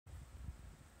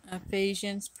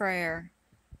Ephesians prayer.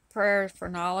 Prayers for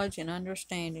knowledge and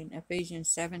understanding. Ephesians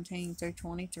 17 through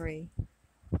 23.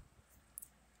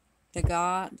 The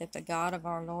God of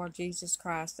our Lord Jesus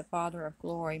Christ, the Father of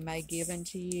glory, may give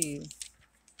unto you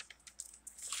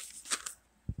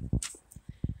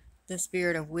the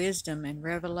spirit of wisdom and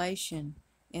revelation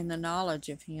in the knowledge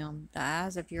of him, the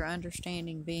eyes of your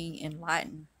understanding being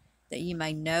enlightened, that ye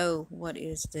may know what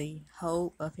is the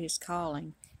hope of his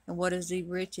calling, and what is the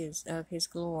riches of his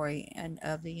glory, and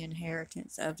of the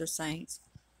inheritance of the saints,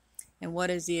 and what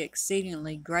is the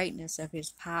exceedingly greatness of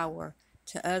his power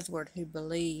to usward who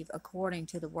believe, according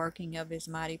to the working of his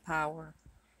mighty power,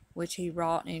 which he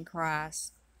wrought in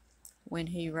Christ, when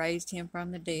he raised him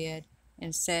from the dead,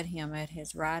 and set him at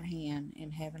his right hand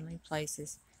in heavenly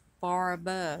places, far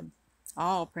above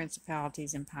all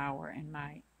principalities and power and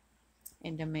might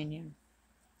and dominion,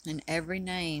 and every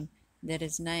name that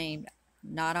is named,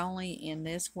 not only in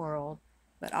this world,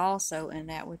 but also in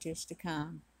that which is to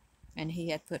come. And he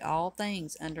hath put all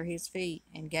things under his feet,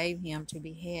 and gave him to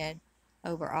be head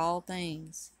over all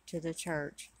things to the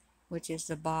church, which is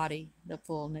the body, the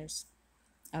fullness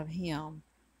of him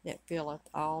that filleth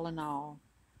all in all.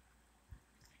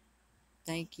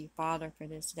 Thank you, Father, for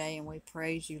this day, and we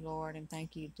praise you, Lord, and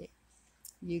thank you that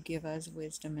you give us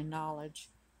wisdom and knowledge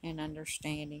and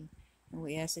understanding. And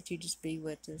we ask that you just be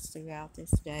with us throughout this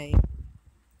day.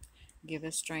 Give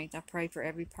us strength. I pray for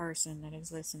every person that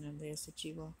is listening to this, that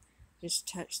you will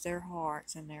just touch their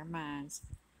hearts and their minds.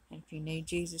 And if you need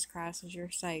Jesus Christ as your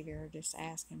Savior, just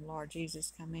ask him, Lord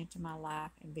Jesus, come into my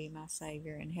life and be my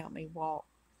Savior, and help me walk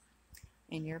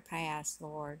in your paths,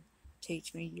 Lord.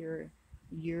 Teach me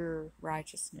your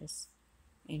righteousness.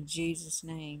 In Jesus'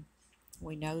 name,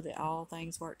 we know that all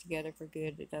things work together for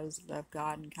good to those that love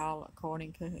God and call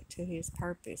according to his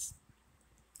purpose.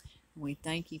 And we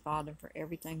thank you, Father, for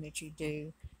everything that you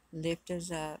do. Lift us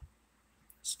up,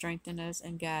 strengthen us,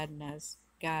 and guide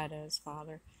us,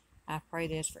 Father. I pray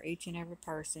this for each and every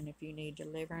person. If you need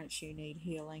deliverance, you need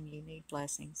healing, you need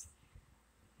blessings,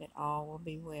 that all will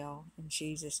be well. In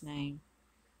Jesus' name,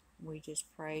 we just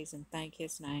praise and thank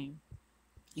his name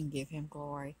and give him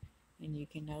glory. And you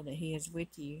can know that he is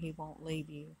with you. He won't leave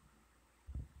you.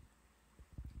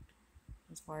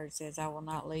 His word says, I will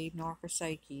not leave nor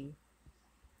forsake you.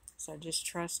 So just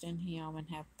trust in him and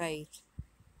have faith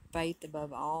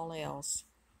above all else,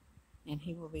 and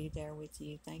he will be there with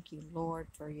you. Thank you, Lord,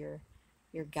 for your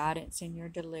guidance and your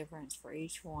deliverance for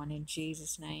each one. In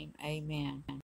Jesus' name, amen.